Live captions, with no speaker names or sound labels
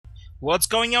What's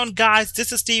going on, guys?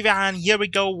 This is Steve, and here we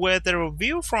go with a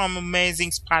review from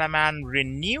Amazing Spider-Man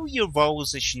Renew Your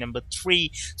Vows issue number 3.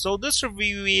 So this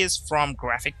review is from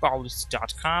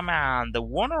graphicpublicist.com, and the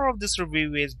owner of this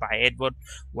review is by Edward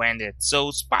Wendet.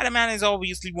 So Spider-Man is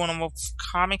obviously one of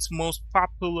comics' most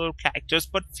popular characters,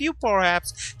 but few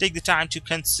perhaps take the time to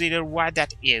consider why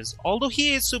that is. Although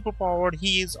he is superpowered,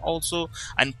 he is also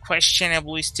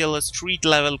unquestionably still a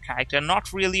street-level character,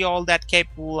 not really all that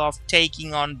capable of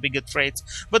taking on bigger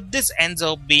threats, but this ends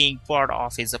up being part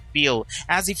of his appeal,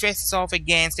 as he faces off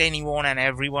against anyone and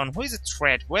everyone who is a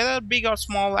threat, whether big or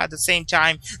small. At the same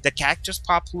time, the character's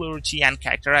popularity and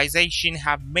characterization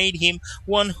have made him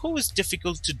one who is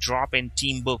difficult to drop in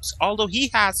team books. Although he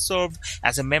has served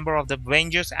as a member of the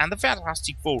Avengers and the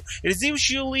Fantastic Four, it is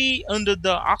usually under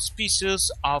the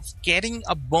auspices of getting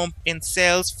a bump in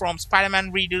sales from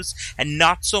Spider-Man readers, and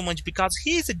not so much because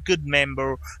he is a good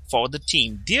member for the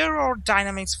team. There are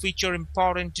dynamics which are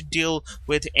important to deal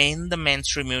with in the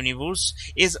mainstream universe,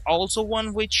 is also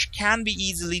one which can be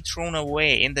easily thrown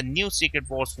away in the new Secret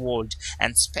Wars world,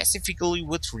 and specifically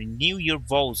with Renew Your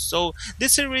Vows. So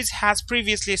this series has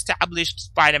previously established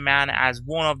Spider-Man as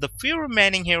one of the few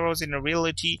remaining heroes in a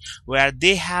reality where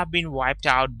they have been wiped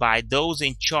out by those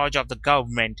in charge of the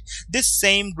government. This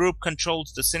same group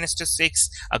controls the Sinister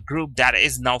Six, a group that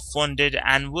is now funded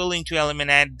and willing to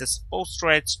eliminate the supposed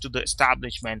threats to the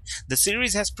establishment. The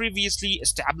series has previously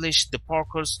established the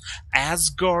Parkers as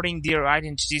guarding their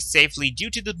identities safely due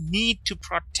to the need to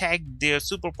protect their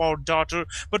superpowered daughter,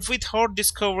 but with her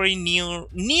discovery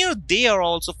near they are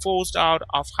also forced out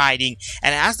of hiding.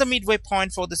 And as the midway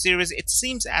point for the series, it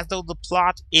seems as though the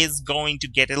plot is going to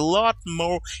get a lot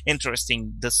more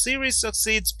interesting. The series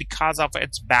succeeds because of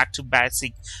its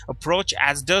back-to-basic approach,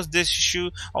 as does this issue,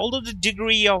 although the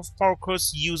degree of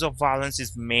Parker's use of violence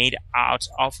is made out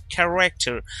of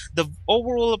character. The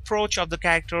overall approach of the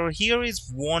character here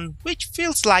is one which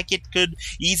feels like it could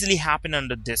easily happen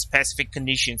under this specific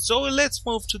conditions. So let's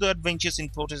move to the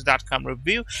adventuresinprotest.com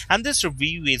review, and this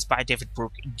review is by David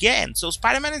Brooke again. So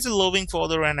Spider-Man is a loving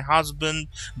father and husband,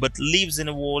 but lives in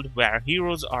a world where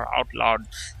heroes are outlawed.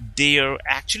 They are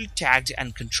actually tagged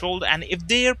and controlled, and if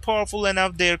they are powerful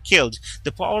enough, they are killed.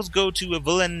 The powers go to a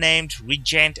villain named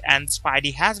Regent, and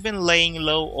Spidey has been laying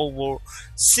low over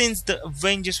since the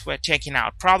Avengers were taken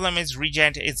out. Problem is,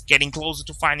 Regent is getting closer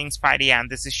to finding Spidey, and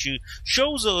this issue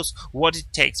shows us what it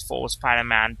takes for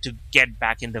Spider-Man to get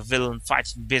back in the villain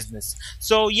fighting business.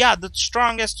 So yeah, the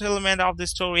strongest element of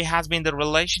this story has been the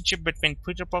relationship between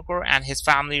Peter Parker and his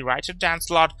family. Writer Dan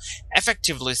Slott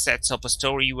effectively sets up a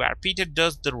story where Peter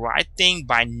does the right thing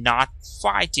by not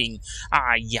fighting.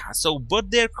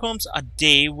 But there comes a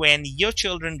day when your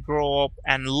children grow up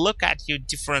and look at you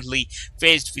differently.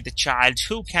 Faced with a child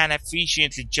who can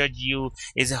efficiently judge you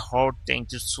is a hard thing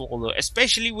to swallow,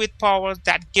 especially with powers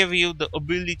that give you the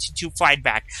ability to fight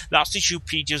back. Last issue,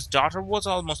 Peter's daughter was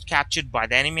almost captured by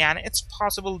the enemy, and it's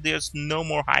possible there's no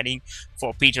more hiding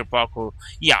for Peter Parker.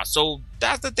 Yeah, so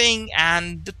that's the thing,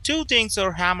 and the two things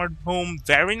are hammered home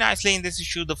very nicely in this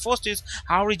issue. The first is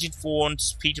how Regent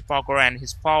wants Peter Parker and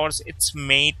his powers. It's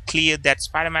made clear that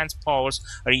Spider-Man's powers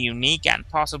are unique and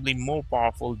possibly more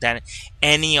powerful than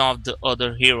any of the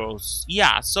other heroes.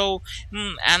 Yeah, so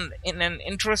and in an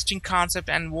interesting concept,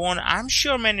 and one I'm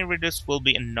sure many readers will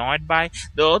be annoyed by.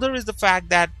 The other is the fact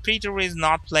that Peter is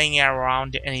not playing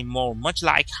around anymore, much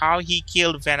like how he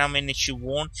killed Venom in issue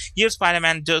 1. Here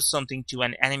Spider-Man does something to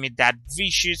an enemy that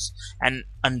vicious and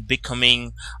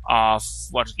unbecoming of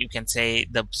what you can say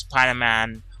the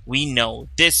Spider-Man we know.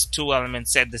 These two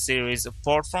elements set the series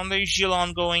apart from the usual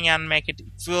ongoing and make it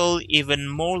feel even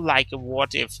more like a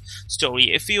what-if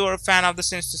story. If you are a fan of the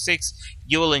Sinister Six,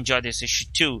 you will enjoy this issue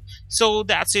too. So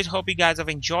that's it. Hope you guys have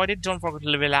enjoyed it. Don't forget to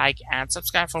leave a like and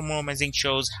subscribe for more amazing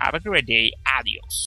shows. Have a great day. Adios.